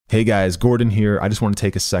Hey guys, Gordon here. I just want to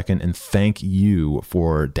take a second and thank you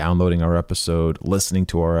for downloading our episode, listening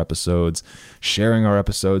to our episodes, sharing our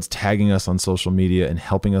episodes, tagging us on social media, and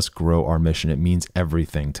helping us grow our mission. It means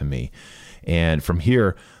everything to me. And from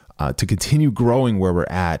here, to continue growing where we're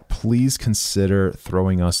at, please consider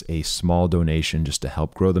throwing us a small donation just to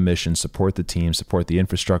help grow the mission, support the team, support the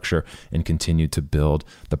infrastructure, and continue to build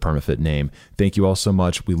the PermaFit name. Thank you all so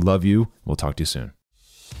much. We love you. We'll talk to you soon.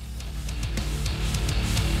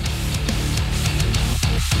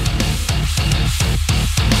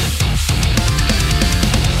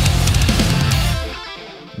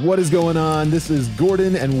 What is going on? This is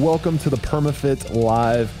Gordon, and welcome to the PermaFit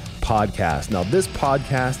Live podcast. Now, this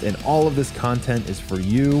podcast and all of this content is for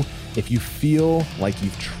you if you feel like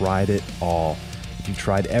you've tried it all. If you've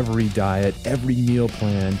tried every diet, every meal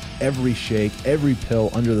plan, every shake, every pill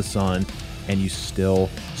under the sun, and you still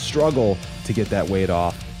struggle to get that weight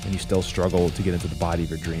off, and you still struggle to get into the body of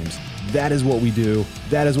your dreams. That is what we do.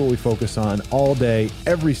 That is what we focus on all day,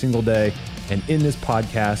 every single day. And in this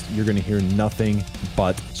podcast, you're going to hear nothing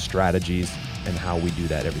but strategies and how we do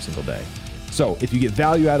that every single day. So if you get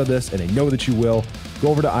value out of this, and I know that you will, go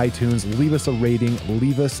over to iTunes, leave us a rating,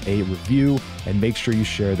 leave us a review, and make sure you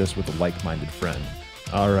share this with a like-minded friend.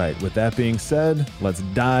 All right, with that being said, let's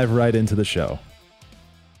dive right into the show.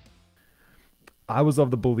 I was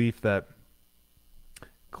of the belief that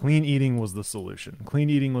clean eating was the solution. Clean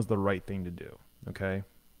eating was the right thing to do, okay?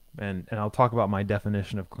 And I'll talk about my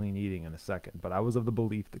definition of clean eating in a second, but I was of the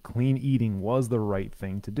belief that clean eating was the right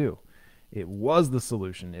thing to do. It was the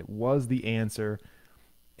solution. It was the answer,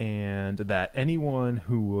 and that anyone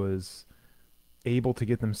who was able to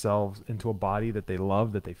get themselves into a body that they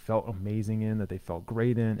loved, that they felt amazing in, that they felt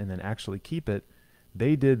great in, and then actually keep it,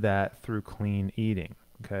 they did that through clean eating,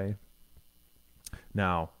 okay?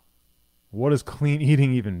 Now, what does clean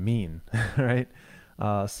eating even mean, right?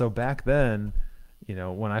 So back then, you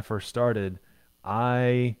know, when I first started,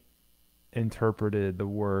 I interpreted the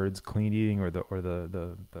words clean eating or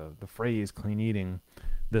the phrase clean eating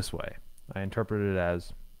this way. I interpreted it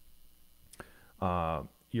as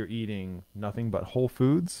you're eating nothing but whole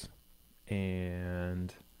foods,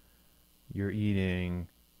 and you're eating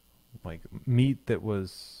like meat that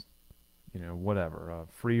was, you know, whatever,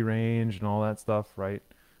 free range and all that stuff, right?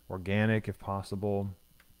 Organic if possible.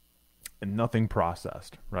 And nothing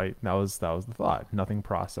processed, right? That was the thought. Nothing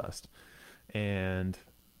processed. And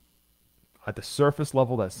at the surface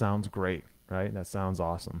level, that sounds great, right? That sounds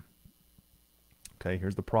awesome. Okay,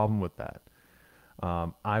 here's the problem with that.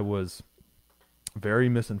 I was very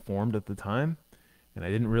misinformed at the time, and I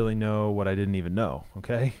didn't really know what I didn't even know,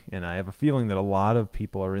 okay? And I have a feeling that a lot of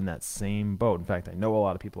people are in that same boat. In fact, I know a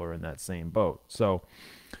lot of people are in that same boat. So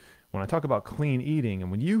when I talk about clean eating,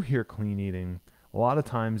 and when you hear clean eating, a lot of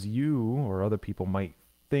times you or other people might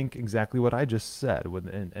think exactly what I just said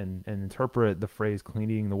and interpret the phrase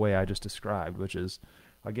clean eating the way I just described, which is,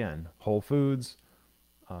 again, whole foods,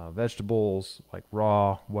 vegetables, like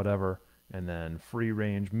raw, whatever, and then free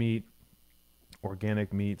range meat,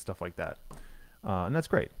 organic meat, stuff like that. And that's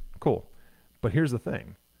great. Cool. But here's the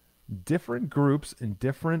thing. Different groups and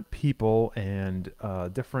different people and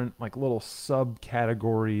different like little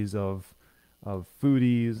subcategories of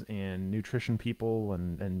foodies and nutrition people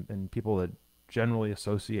and people that generally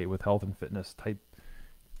associate with health and fitness type,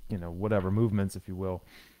 you know, whatever movements, if you will,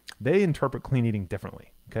 they interpret clean eating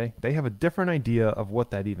differently. Okay. They have a different idea of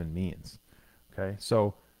what that even means. Okay.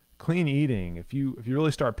 So clean eating, if you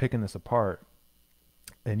really start picking this apart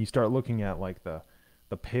and you start looking at like the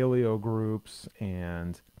paleo groups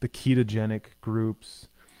and the ketogenic groups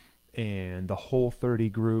and the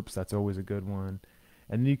Whole30 groups, that's always a good one.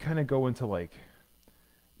 And then you kind of go into like,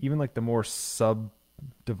 even like the more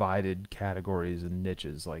subdivided categories and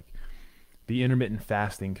niches, like the intermittent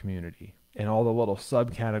fasting community and all the little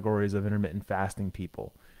subcategories of intermittent fasting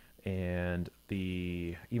people, and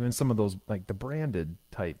even some of those like the branded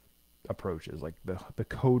type approaches, like the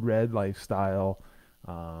Code Red lifestyle.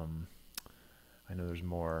 I know there's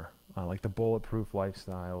more, like the Bulletproof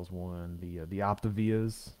Lifestyles one, the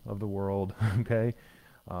Optavias of the world, okay?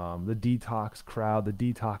 The detox crowd, the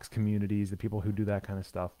detox communities, the people who do that kind of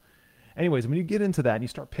stuff. Anyways, when you get into that and you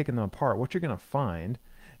start picking them apart, what you're going to find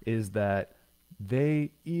is that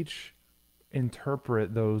they each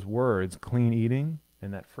interpret those words, clean eating,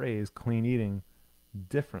 and that phrase, clean eating,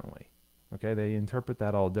 differently. Okay, they interpret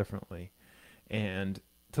that all differently. And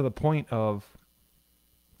to the point of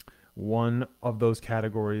one of those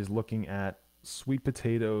categories looking at sweet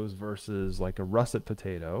potatoes versus like a russet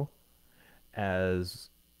potato as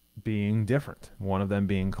being different, one of them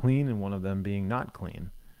being clean and one of them being not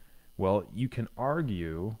clean. Well, you can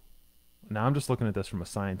argue now I'm just looking at this from a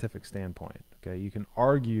scientific standpoint. Okay, you can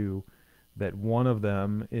argue that one of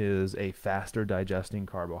them is a faster digesting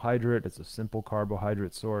carbohydrate. It's a simple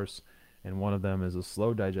carbohydrate source, and one of them is a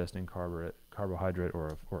slow digesting carbohydrate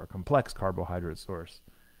or a complex carbohydrate source.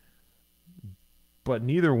 But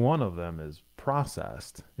neither one of them is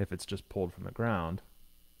processed if it's just pulled from the ground,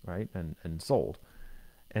 right? And sold.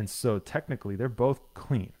 And so technically they're both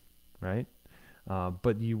clean, right?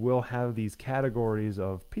 But you will have these categories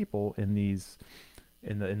of people in these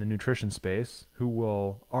in the nutrition space who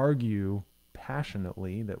will argue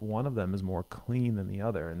passionately that one of them is more clean than the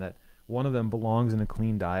other, and that one of them belongs in a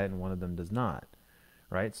clean diet and one of them does not,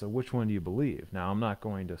 right? So which one do you believe? Now, I'm not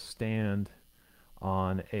going to stand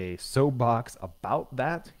on a soapbox about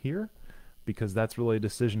that here, because that's really a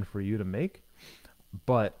decision for you to make.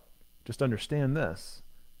 But just understand this,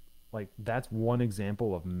 like, that's one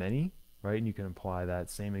example of many, right? And you can apply that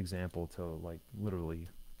same example to like literally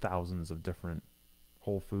thousands of different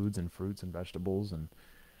whole foods and fruits and vegetables, and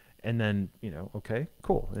then, okay,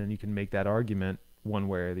 cool, and you can make that argument one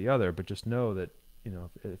way or the other. But just know that,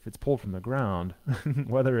 if it's pulled from the ground,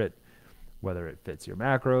 whether it fits your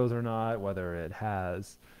macros or not, whether it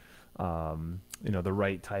has the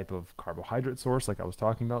right type of carbohydrate source, like I was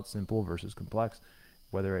talking about, simple versus complex,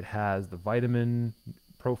 whether it has the vitamin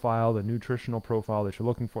profile, the nutritional profile that you're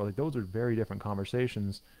looking for, like, those are very different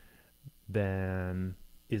conversations than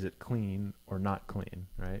is it clean or not clean,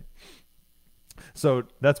 right? So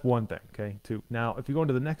that's one thing, okay? Two. Now, if you go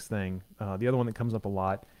into the next thing, the other one that comes up a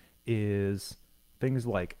lot is things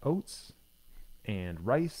like oats and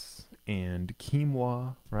rice and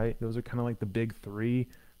quinoa, right? Those are kind of like the big three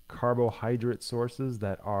carbohydrate sources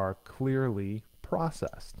that are clearly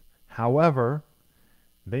processed. However,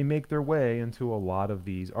 they make their way into a lot of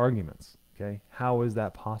these arguments, okay? How is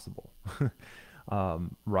that possible?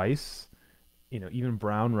 Rice, even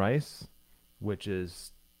brown rice, which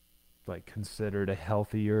is like considered a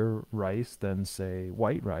healthier rice than, say,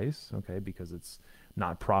 white rice, okay, because it's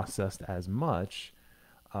not processed as much.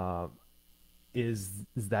 Is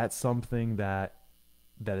that something that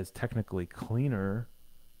is technically cleaner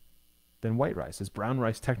than white rice? Is brown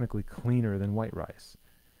rice technically cleaner than white rice?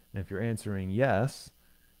 And if you're answering yes,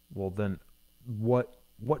 well, then what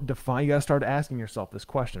define? You gotta start asking yourself this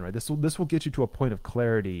question, right? This will get you to a point of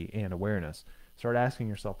clarity and awareness. Start asking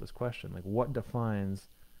yourself this question, like, what defines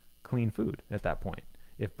clean food at that point?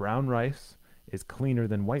 If brown rice is cleaner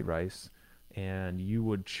than white rice, and you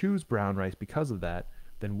would choose brown rice because of that,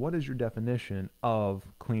 then what is your definition of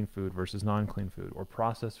clean food versus non-clean food, or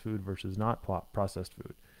processed food versus not processed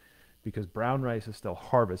food? Because brown rice is still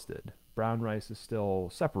harvested, brown rice is still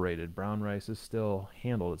separated, brown rice is still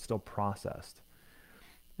handled, it's still processed.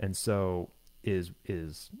 And so is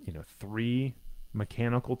 3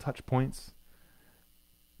 mechanical touch points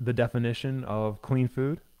the definition of clean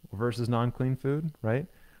food versus non-clean food, right?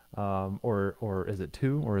 Or is it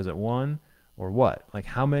 2, or is it 1, or what? Like,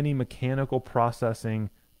 how many mechanical processing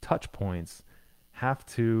touch points have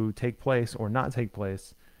to take place or not take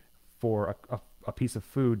place for a piece of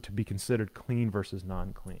food to be considered clean versus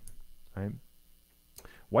non-clean, right?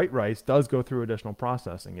 White rice does go through additional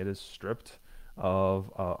processing. It is stripped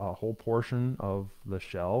of a whole portion of the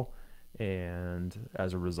shell, and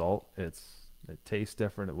as a result, it tastes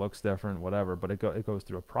different, it looks different, whatever, but it goes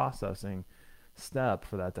through a processing step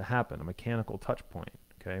for that to happen, a mechanical touch point,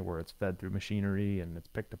 okay, where it's fed through machinery and it's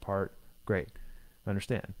picked apart. Great.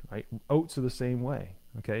 Understand, right? Oats are the same way,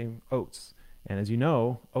 okay? Oats. And as you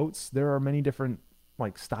know, oats, there are many different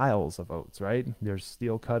like styles of oats, right? There's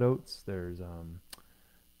steel cut oats, there's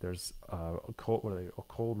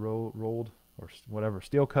rolled or whatever,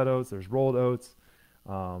 steel cut oats, there's rolled oats.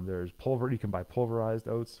 There's you can buy pulverized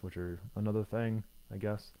oats, which are another thing, I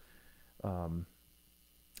guess.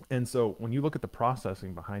 And so when you look at the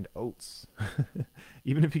processing behind oats,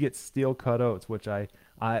 even if you get steel cut oats, which I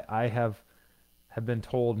have been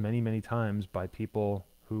told many, many times by people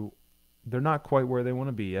who they're not quite where they want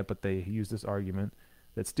to be yet, but they use this argument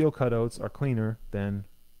that steel cut oats are cleaner than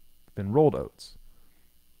rolled oats.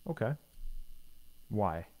 Okay.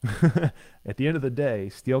 Why? At the end of the day,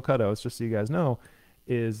 steel cut oats, just so you guys know,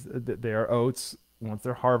 is that they are oats. Once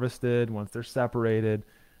they're harvested, once they're separated,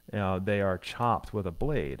 they are chopped with a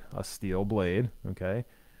blade, a steel blade, okay?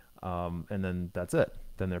 And then that's it.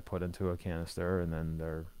 Then they're put into a canister, and then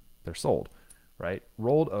they're sold, right?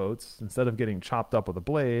 Rolled oats, instead of getting chopped up with a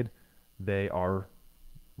blade, they are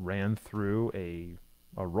ran through a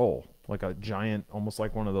roll, like a giant, almost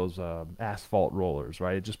like one of those asphalt rollers,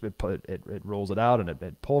 right? It rolls it out, and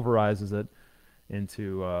it pulverizes it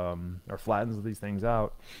into or flattens these things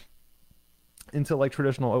out, into like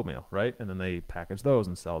traditional oatmeal, right? And then they package those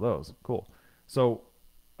and sell those. Cool. So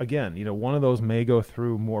again, one of those may go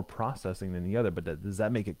through more processing than the other, but does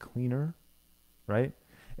that make it cleaner, right?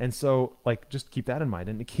 And so, like, just keep that in mind.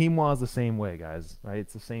 And the quinoa is the same way, guys, right?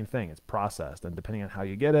 It's the same thing. It's processed, and depending on how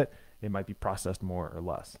you get it, it might be processed more or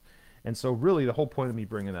less. And so, really, the whole point of me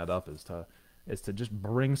bringing that up is to just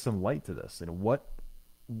bring some light to this. And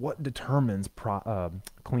what determines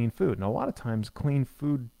clean food? And a lot of times, clean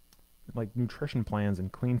food, like nutrition plans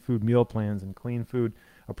and clean food meal plans and clean food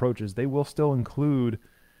approaches, they will still include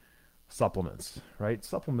supplements, right?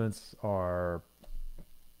 Supplements are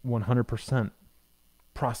 100%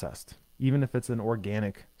 processed, even if it's an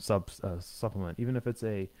organic supplement, even if it's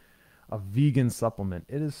a vegan supplement,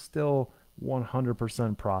 it is still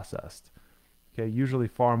 100% processed. Okay, usually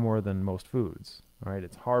far more than most foods. Right,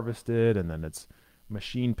 it's harvested and then it's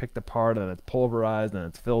machine picked apart and then it's pulverized and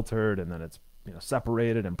it's filtered and then it's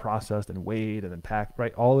separated and processed and weighed and then packed.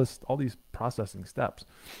 Right, all these processing steps,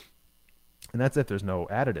 and that's if there's no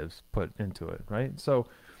additives put into it. Right, so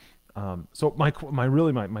my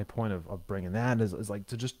point of bringing that is like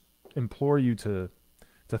to just implore you to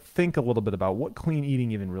think a little bit about what clean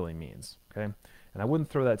eating even really means. Okay, and I wouldn't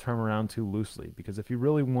throw that term around too loosely, because if you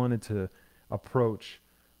really wanted to approach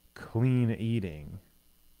clean eating,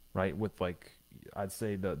 right, with like I'd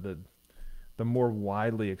say the more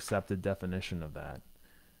widely accepted definition of that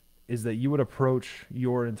is that you would approach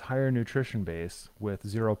your entire nutrition base with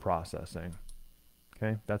zero processing.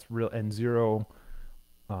 Okay, that's real, and zero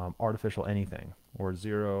artificial anything, or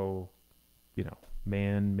zero,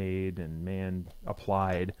 man-made and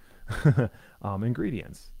man-applied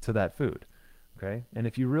ingredients to that food. Okay, and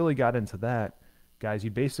if you really got into that, guys,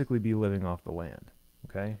 you'd basically be living off the land.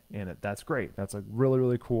 Okay, and that's great. That's a really,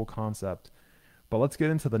 really cool concept. But let's get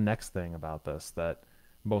into the next thing about this that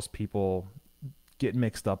most people get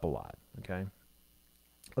mixed up a lot. Okay,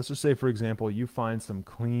 let's just say, for example, you find some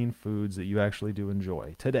clean foods that you actually do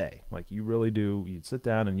enjoy today. Like you really do. You'd sit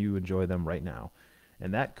down and you enjoy them right now.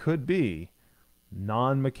 And that could be I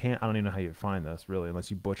don't even know how you find this really,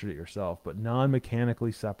 unless you butchered it yourself, but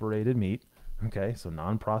non-mechanically separated meat. Okay, so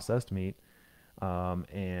non-processed meat,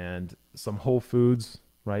 and some whole foods,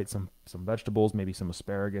 right? Some vegetables, maybe some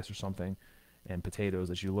asparagus or something, and potatoes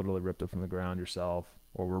that you literally ripped up from the ground yourself,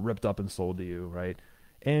 or were ripped up and sold to you, right?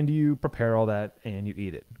 And you prepare all that and you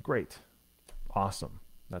eat it. Great. Awesome.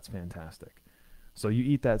 That's fantastic. So you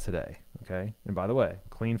eat that today, okay? And by the way,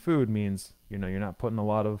 clean food means, you're not putting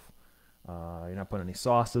you're not putting any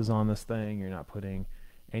sauces on this thing. You're not putting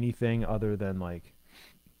anything other than like,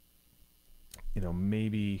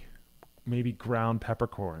 maybe ground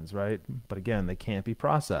peppercorns, right? But again, they can't be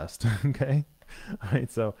processed, okay? All right,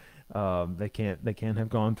 so they can't have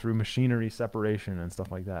gone through machinery separation and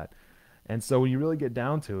stuff like that. And so when you really get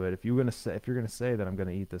down to it, if you're gonna say that I'm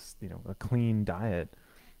gonna eat this, a clean diet,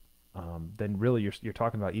 then really you're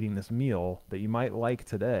talking about eating this meal that you might like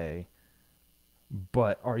today,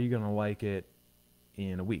 but are you gonna like it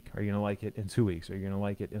in a week? Are you gonna like it in 2 weeks? Are you gonna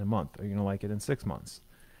like it in a month? Are you gonna like it in 6 months?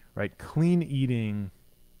 Right? Clean eating,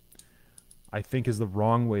 I think, is the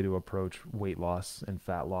wrong way to approach weight loss and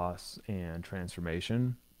fat loss and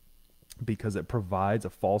transformation, because it provides a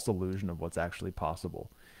false illusion of what's actually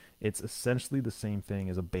possible. It's essentially the same thing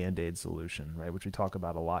as a Band-Aid solution, right? Which we talk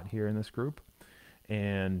about a lot here in this group.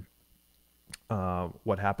 And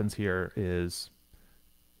what happens here is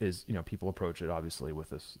people approach it obviously with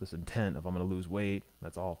this intent of, I'm going to lose weight.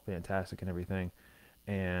 That's all fantastic and everything.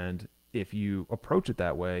 And if you approach it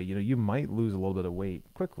that way, you might lose a little bit of weight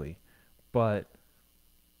quickly, but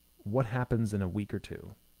what happens in a week or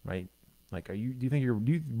two, right? Like, do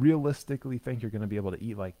you realistically think you're going to be able to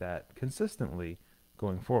eat like that consistently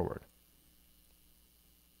going forward?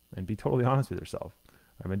 And be totally honest with yourself.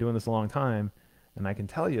 I've been doing this a long time, and I can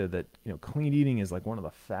tell you that, clean eating is like one of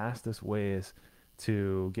the fastest ways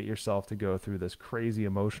to get yourself to go through this crazy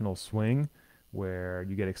emotional swing where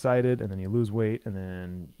you get excited and then you lose weight and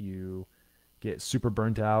then you get super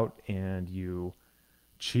burnt out and you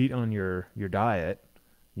cheat on your diet.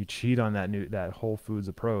 You cheat on that whole foods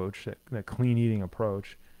approach, that clean eating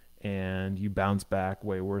approach, and you bounce back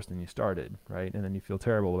way worse than you started, right? And then you feel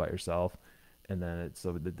terrible about yourself, and then it's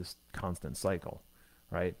this constant cycle,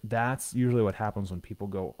 right? That's usually what happens when people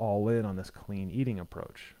go all in on this clean eating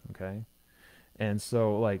approach, okay? And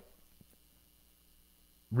so, like,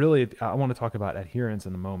 really, I want to talk about adherence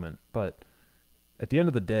in a moment, but at the end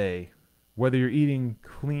of the day, whether you're eating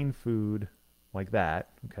clean food like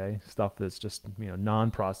that, okay, stuff that's just,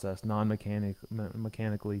 non-processed,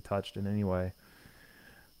 mechanically touched in any way,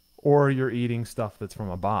 or you're eating stuff that's from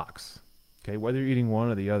a box, okay, whether you're eating one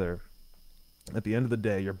or the other, at the end of the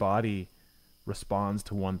day, your body responds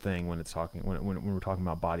to one thing when it's talking when we're talking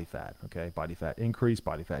about body fat. Okay, body fat increase,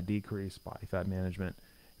 body fat decrease, body fat management.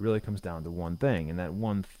 It really comes down to one thing, and that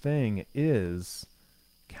one thing is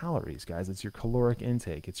calories, guys. It's your caloric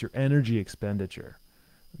intake. It's your energy expenditure.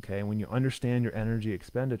 Okay, when you understand your energy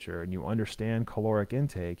expenditure and you understand caloric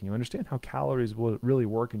intake and you understand how calories will really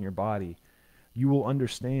work in your body, you will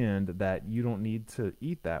understand that you don't need to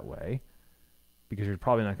eat that way because you're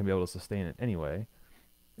probably not going to be able to sustain it anyway.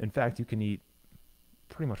 In fact, you can eat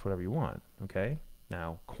pretty much whatever you want. Okay,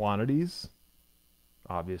 now quantities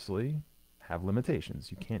obviously have limitations.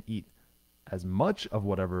 You can't eat as much of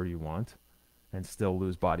whatever you want and still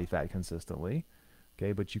lose body fat consistently.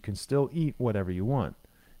 Okay, but you can still eat whatever you want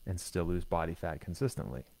and still lose body fat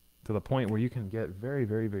consistently to the point where you can get very,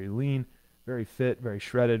 very, very lean, very fit, very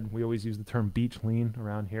shredded. We always use the term beach lean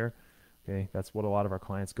around here. Okay, that's what a lot of our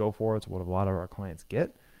clients go for. It's what a lot of our clients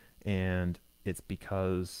get, and it's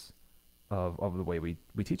because of the way we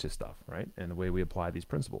teach this stuff, right? And the way we apply these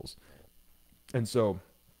principles. And so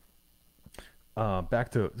back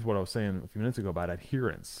to what I was saying a few minutes ago about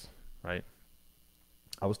adherence, right?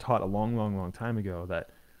 I was taught a long, long, long time ago that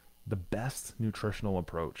the best nutritional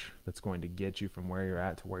approach that's going to get you from where you're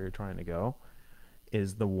at to where you're trying to go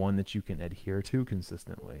is the one that you can adhere to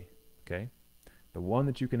consistently. Okay, the one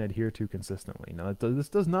that you can adhere to consistently. Now, this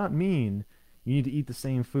does not mean you need to eat the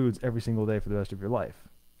same foods every single day for the rest of your life.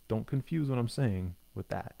 Don't confuse what I'm saying with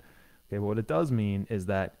that. Okay, but what it does mean is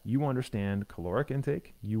that you understand caloric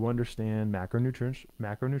intake, you understand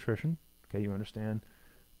macronutrition. Okay, you understand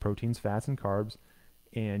proteins, fats, and carbs,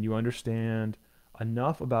 and you understand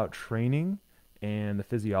enough about training and the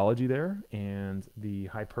physiology there and the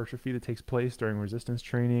hypertrophy that takes place during resistance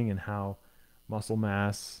training and how muscle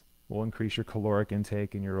mass will increase your caloric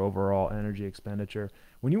intake and your overall energy expenditure.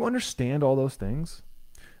 When you understand all those things,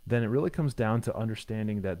 then it really comes down to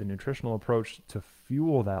understanding that the nutritional approach to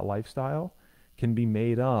fuel that lifestyle can be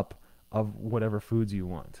made up of whatever foods you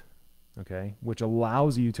want, okay? Which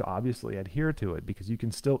allows you to obviously adhere to it because you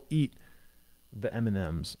can still eat the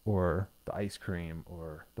M&Ms or the ice cream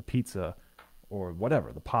or the pizza or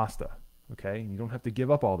whatever, the pasta, okay? You don't have to give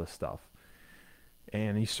up all this stuff.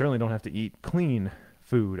 And you certainly don't have to eat clean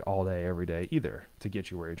food all day, every day either to get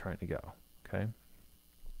you where you're trying to go, okay?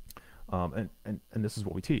 And this is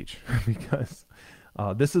what we teach because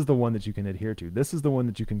this is the one that you can adhere to. This is the one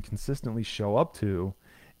that you can consistently show up to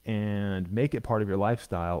and make it part of your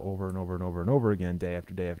lifestyle over and over and over and over again, day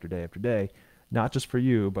after day after day after day, not just for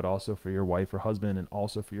you, but also for your wife or husband and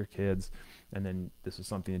also for your kids. And then this is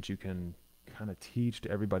something that you can kind of teach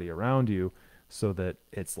to everybody around you so that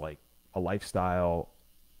it's like a lifestyle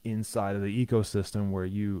inside of the ecosystem where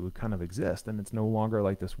you kind of exist and it's no longer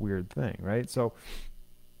like this weird thing, right? So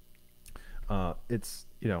it's,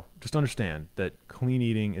 just understand that clean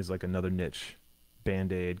eating is like another niche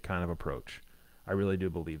Band-Aid kind of approach. I really do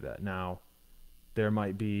believe that. Now, there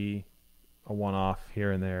might be a one-off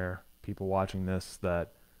here and there, people watching this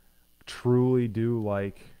that truly do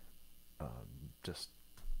like just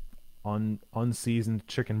unseasoned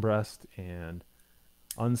chicken breast and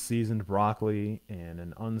unseasoned broccoli and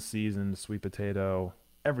an unseasoned sweet potato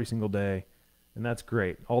every single day, and that's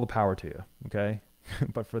great. All the power to you, okay?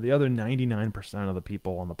 But for the other 99% of the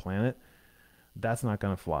people on the planet, that's not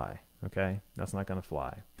going to fly, okay? That's not going to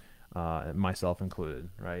fly, myself included,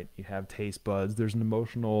 right? You have taste buds. There's an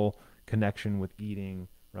emotional connection with eating,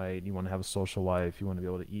 right? You want to have a social life. You want to be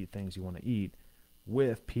able to eat things you want to eat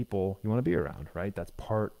with people you want to be around, right? That's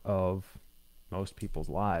part of most people's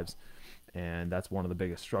lives, and that's one of the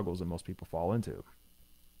biggest struggles that most people fall into.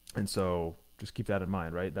 And so just keep that in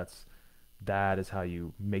mind, right? That is how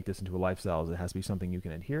you make this into a lifestyle. It has to be something you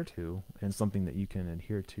can adhere to and something that you can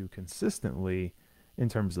adhere to consistently in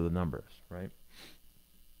terms of the numbers, right?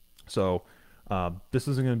 So this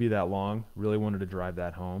isn't going to be that long. Really wanted to drive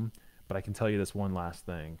that home, but I can tell you this one last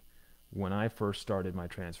thing. When I first started my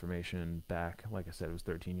transformation back, like I said, it was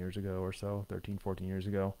 13 years ago or so, 13, 14 years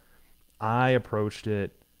ago, I approached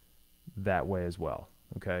it that way as well,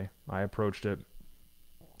 okay? I approached it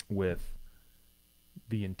with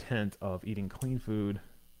the intent of eating clean food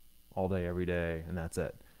all day, every day, and that's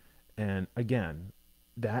it. And again,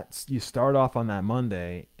 you start off on that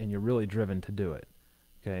Monday and you're really driven to do it,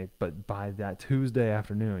 okay? But by that Tuesday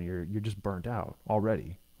afternoon, you're just burnt out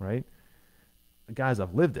already, right? Guys,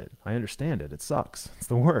 I've lived it. I understand it. It sucks. It's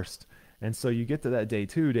the worst. And so you get to that day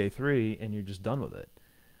 2, day 3, and you're just done with it.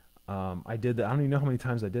 I did that. I don't even know how many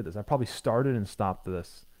times I did this. I probably started and stopped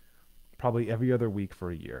this probably every other week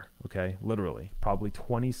for a year. Okay. Literally probably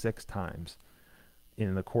 26 times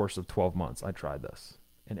in the course of 12 months. I tried this,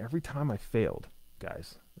 and every time I failed,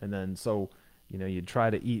 guys. And then, so You know, you'd try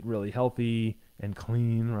to eat really healthy and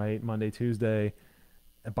clean, right? Monday, Tuesday.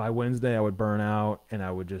 And by Wednesday, I would burn out and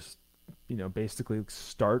I would just, basically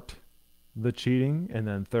start the cheating. And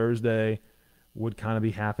then Thursday would kind of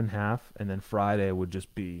be half and half. And then Friday would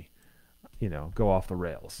just be, go off the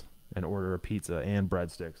rails and order a pizza and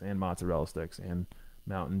breadsticks and mozzarella sticks and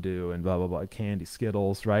Mountain Dew and blah, blah, blah, candy,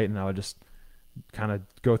 Skittles, right? And I would just kind of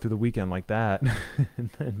go through the weekend like that. And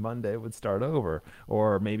then Monday would start over.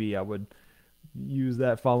 Or maybe I would use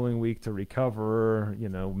that following week to recover,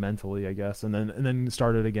 mentally, I guess, and then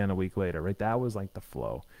start it again a week later, right? That was like the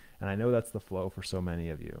flow. And I know that's the flow for so many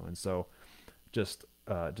of you. And so just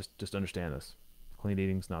understand this. Clean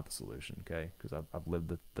eating is not the solution, okay? Because I've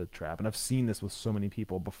lived the trap, and I've seen this with so many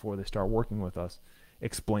people before they start working with us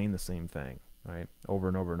explain the same thing, right? Over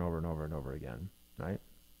and over and over and over and over again, right?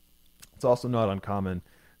 It's also not uncommon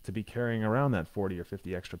to be carrying around that 40 or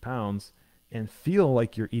 50 extra pounds and feel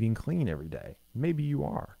like you're eating clean every day. Maybe you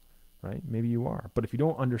are, right? Maybe you are. But if you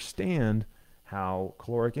don't understand how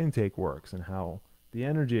caloric intake works and how the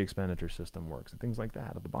energy expenditure system works and things like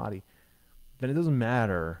that of the body, then it doesn't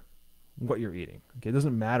matter what you're eating. Okay, it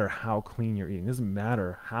doesn't matter how clean you're eating. It doesn't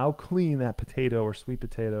matter how clean that potato or sweet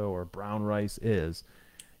potato or brown rice is.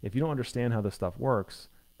 If you don't understand how this stuff works,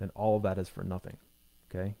 then all of that is for nothing.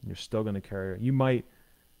 Okay, you're still going to carry. You might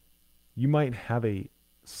have a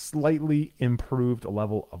slightly improved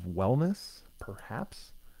level of wellness,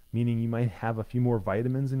 perhaps, meaning you might have a few more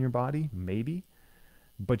vitamins in your body, maybe,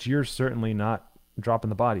 but you're certainly not dropping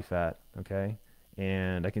the body fat. Okay.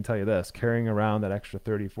 And I can tell you this, carrying around that extra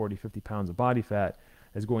 30, 40, 50 pounds of body fat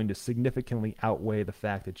is going to significantly outweigh the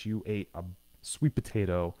fact that you ate a sweet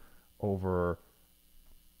potato over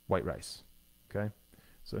white rice. Okay.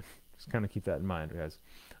 So just kind of keep that in mind, guys.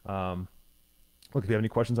 Look, if you have any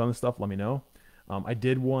questions on this stuff, let me know. I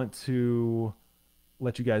did want to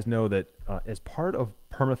let you guys know that as part of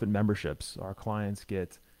PermaFit memberships, our clients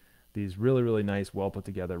get these really, really nice, well put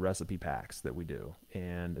together recipe packs that we do.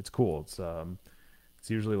 And it's cool. It's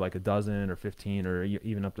usually like a dozen or 15 or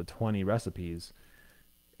even up to 20 recipes.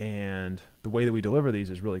 And the way that we deliver these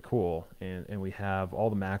is really cool. And we have all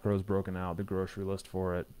the macros broken out, the grocery list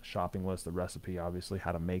for it, shopping list, the recipe, obviously,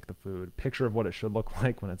 how to make the food, picture of what it should look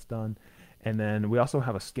like when it's done. And then we also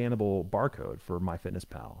have a scannable barcode for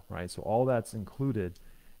MyFitnessPal, right? So all that's included.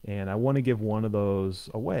 And I want to give one of those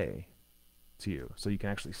away to you so you can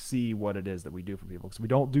actually see what it is that we do for people. Because we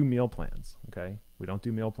don't do meal plans, okay? We don't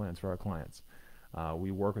do meal plans for our clients. We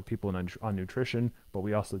work with people on nutrition, but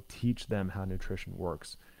we also teach them how nutrition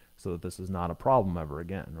works so that this is not a problem ever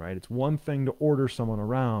again, right? It's one thing to order someone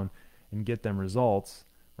around and get them results,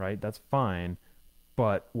 right? That's fine.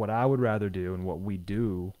 But what I would rather do and what we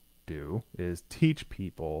do is teach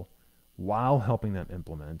people while helping them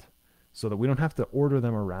implement so that we don't have to order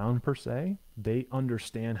them around per se. They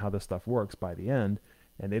understand how this stuff works by the end,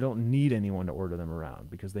 and they don't need anyone to order them around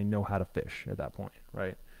because they know how to fish at that point,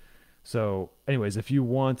 right? So anyways, if you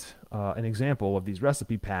want an example of these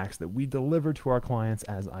recipe packs that we deliver to our clients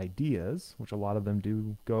as ideas, which a lot of them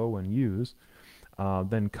do go and use,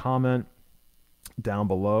 then comment down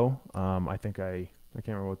below. I think I can't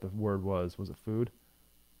remember what the word was. Was it food?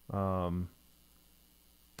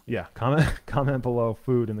 Yeah, comment below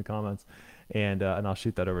food in the comments, and I'll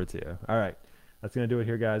shoot that over to you. All right, that's gonna do it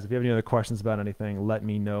here, guys. If you have any other questions about anything, let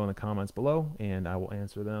me know in the comments below, and I will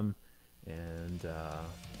answer them. And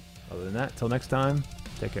other than that, till next time,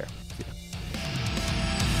 take care. See ya.